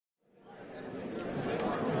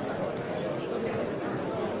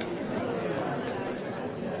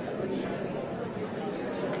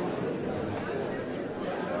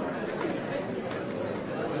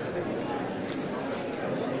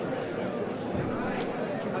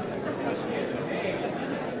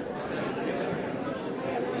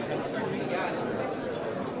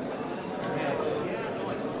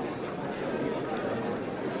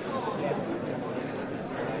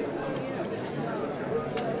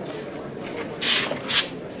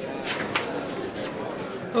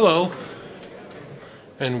Hello,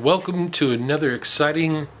 and welcome to another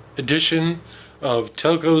exciting edition of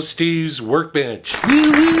Telcosteve's Workbench.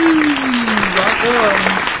 Woo-wee! Rock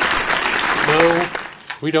on! No,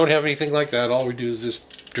 we don't have anything like that. All we do is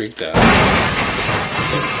just drink that.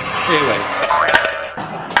 Anyway,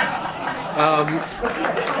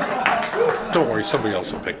 don't worry, somebody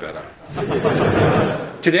else will pick that up.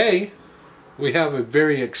 Today, we have a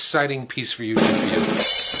very exciting piece for you to view.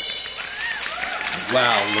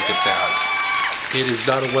 Wow, look at that. It is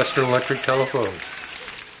not a Western Electric telephone.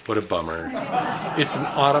 What a bummer. It's an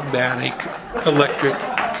automatic electric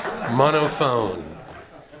monophone.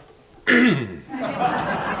 And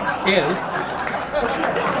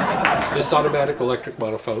this automatic electric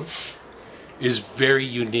monophone is very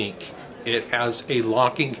unique. It has a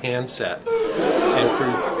locking handset. And for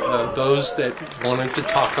those that wanted to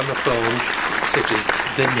talk on the phone, such as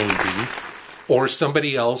the Navy, or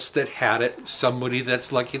somebody else that had it, somebody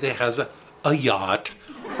that's lucky that has a yacht,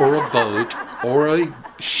 or a boat, or a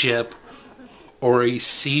ship, or a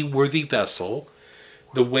seaworthy vessel,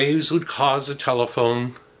 the waves would cause the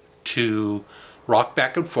telephone to rock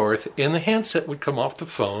back and forth, and the handset would come off the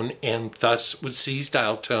phone, and thus would seize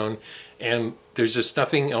dial tone, and there's just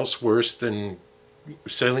nothing else worse than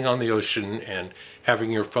sailing on the ocean and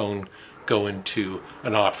having your phone go into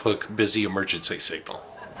an off-hook busy emergency signal.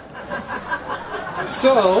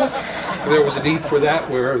 So, there was a need for that.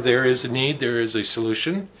 Where there is a need, there is a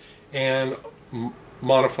solution. And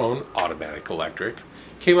Monophone, automatic electric,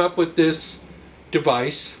 came up with this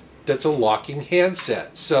device that's a locking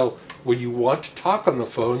handset. So, when you want to talk on the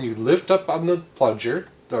phone, you lift up on the plunger,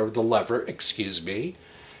 or the lever, excuse me,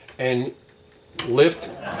 and lift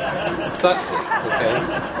thusly, okay?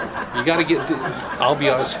 You gotta get, I'll be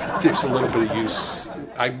honest, there's a little bit of use.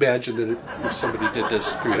 I imagine that if somebody did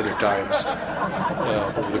this 300 times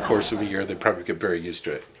over the course of a year, they'd probably get very used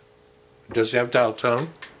to it. Does it have dial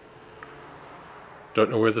tone?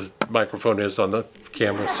 Don't know where the microphone is on the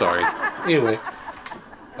camera, sorry. Anyway,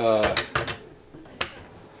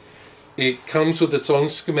 it comes with its own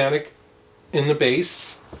schematic in the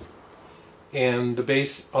base, and the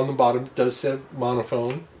base on the bottom does have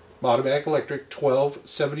Monophone, automatic electric,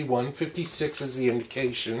 127156 is the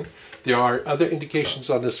indication. There are other indications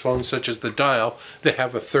on this phone, such as the dial, that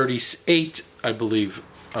have a 38, I believe,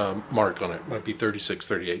 mark on it. Might be 36,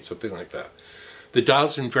 38, something like that. The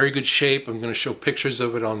dial's in very good shape. I'm going to show pictures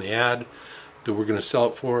of it on the ad that we're going to sell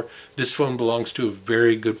it for. This phone belongs to a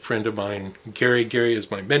very good friend of mine, Gary. Gary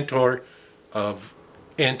is my mentor of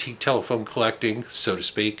antique telephone collecting, so to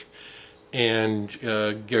speak. And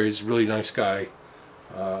Gary's a really nice guy.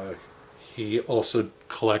 He also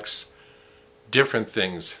collects different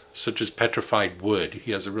things, such as petrified wood.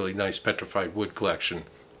 He has a really nice petrified wood collection.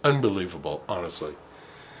 Unbelievable, honestly.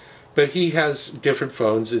 But he has different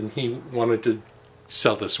phones, and he wanted to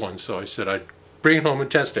sell this one, so I said I'd bring it home and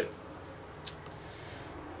test it.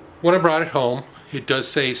 When I brought it home, it does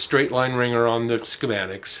say straight line ringer on the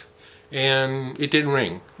schematics, and it didn't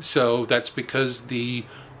ring. So that's because the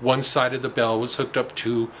one side of the bell was hooked up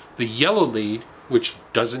to the yellow lead, which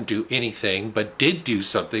doesn't do anything, but did do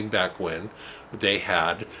something back when they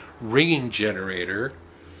had ringing generator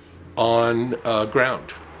on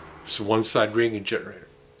ground. So one side ringing generator.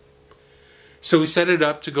 So we set it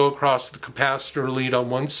up to go across the capacitor lead on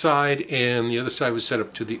one side, and the other side was set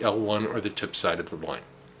up to the L1 or the tip side of the line.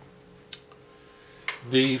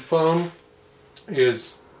 The phone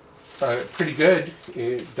is pretty good.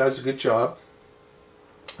 It does a good job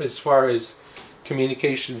as far as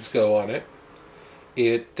communications go on it.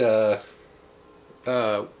 It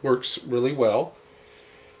works really well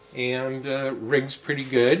and rings pretty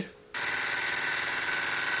good.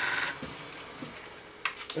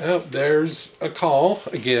 Well, there's a call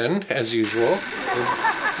again, as usual.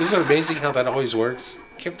 Isn't it amazing how that always works?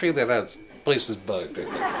 Can't figure that out. This place is bugged, I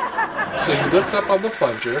think. So you lift up on the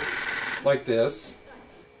plunger like this.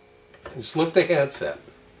 And just lift the handset.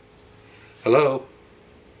 Hello?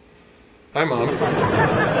 Hi, Mom.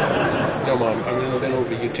 No, Mom, I'm in the middle of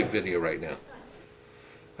a YouTube video right now.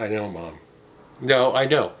 I know, Mom. No, I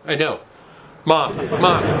know. Mom,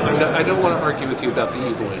 I don't want to argue with you about the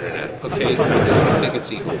evil internet, okay? I know you think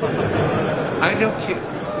it's evil. I don't care.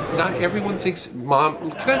 Not everyone thinks...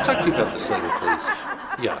 Mom, can I talk to you about this later, please?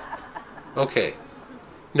 Yeah. Okay.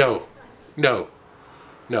 No.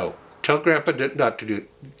 Tell Grandpa not to do it.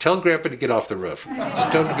 Tell Grandpa to get off the roof.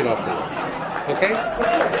 Just tell him to get off the roof. Okay?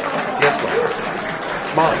 Yes,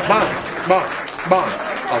 Mom. Mom.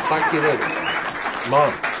 I'll talk to you later.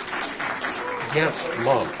 Mom. Yes,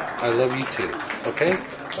 Mom. I love you too. Okay?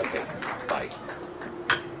 Okay. Bye.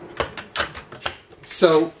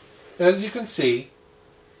 So, as you can see,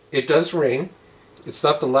 It does ring. It's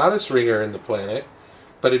not the loudest ringer in the planet,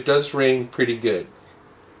 but it does ring pretty good.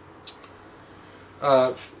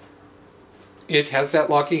 It has that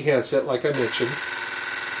locking handset, like I mentioned.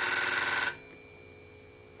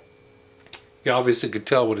 You obviously could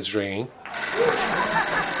tell when it's ringing.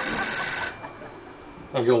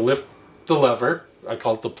 I'm going to lift the lever. I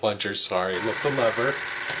call it the plunger, sorry. Lift the lever.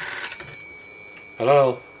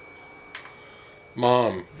 Hello?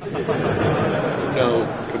 Mom. No,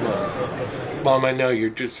 come on. Mom, I know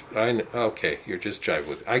you're just... okay, you're just driving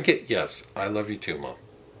with... yes, I love you too, Mom.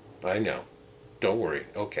 I know. Don't worry.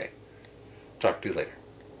 Okay. Talk to you later.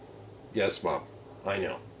 Yes, Mom. I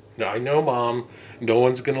know. No, I know, Mom. No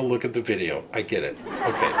one's going to look at the video. I get it.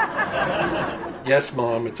 Okay. Yes,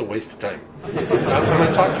 Mom. It's a waste of time. I'm going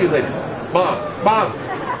to talk to you later. Mom. Mom.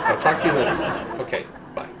 I'll talk to you later. Okay.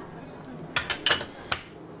 Bye.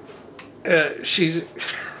 She's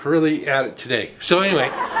really at it today. So anyway,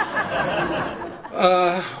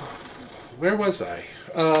 where was I?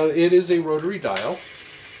 It is a rotary dial.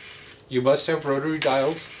 You must have rotary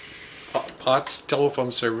dials, POTS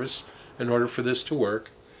telephone service, in order for this to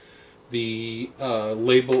work. The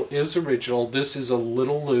label is original. This is a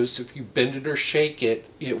little loose. If you bend it or shake it,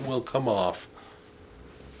 it will come off.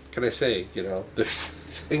 What can I say? You know, there's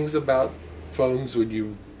things about phones when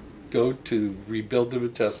you go to rebuild them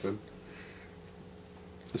and test them.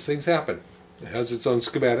 These things happen. It has its own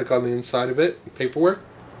schematic on the inside of it, paperwork.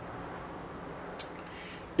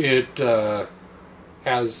 It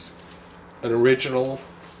has an original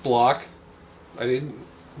block. I didn't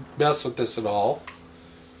mess with this at all.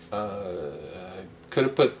 Could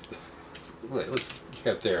have put... let's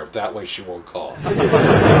get there. That way she won't call. Or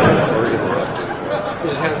interrupt it.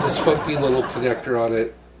 It has this funky little connector on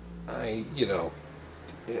it.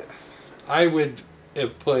 I would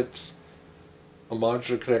have put a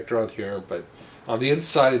modular connector on here, but on the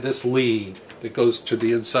inside of this lead that goes to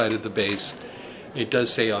the inside of the base, it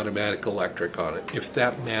does say automatic electric on it, if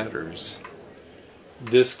that matters.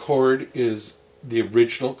 This cord is the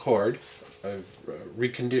original cord. I've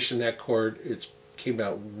reconditioned that cord. It came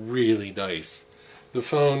out really nice. The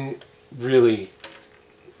phone really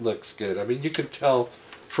looks good. I mean, you could tell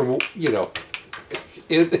from, it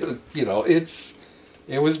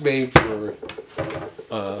was made for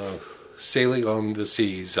sailing on the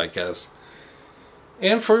seas, I guess.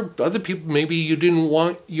 And for other people, maybe you didn't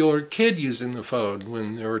want your kid using the phone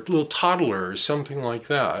when they were a little toddler or something like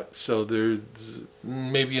that. So there's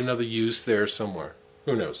maybe another use there somewhere.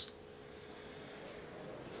 Who knows?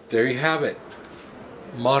 There you have it.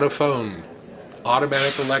 Monophone.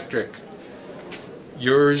 Automatic electric.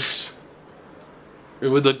 Yours. It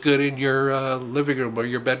would look good in your living room or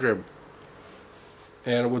your bedroom.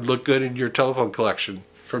 And it would look good in your telephone collection.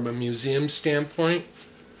 From a museum standpoint,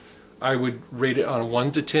 I would rate it on a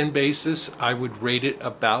 1 to 10 basis. I would rate it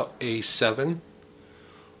about a 7.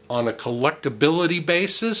 On a collectability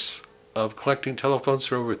basis of collecting telephones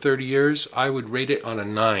for over 30 years, I would rate it on a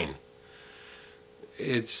 9.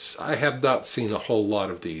 I have not seen a whole lot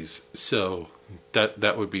of these, so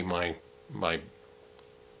that would be my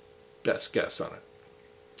best guess on it.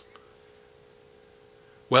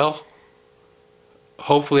 Well,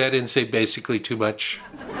 hopefully I didn't say basically too much.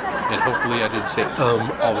 And hopefully I didn't say all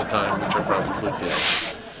the time, which I probably did.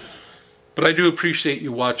 But I do appreciate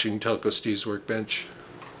you watching Telcosteve's Workbench.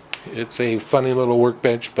 It's a funny little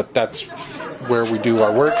workbench, but that's where we do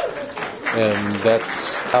our work. And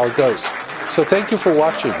that's how it goes. So thank you for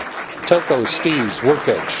watching Telcosteve's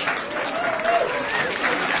Workbench.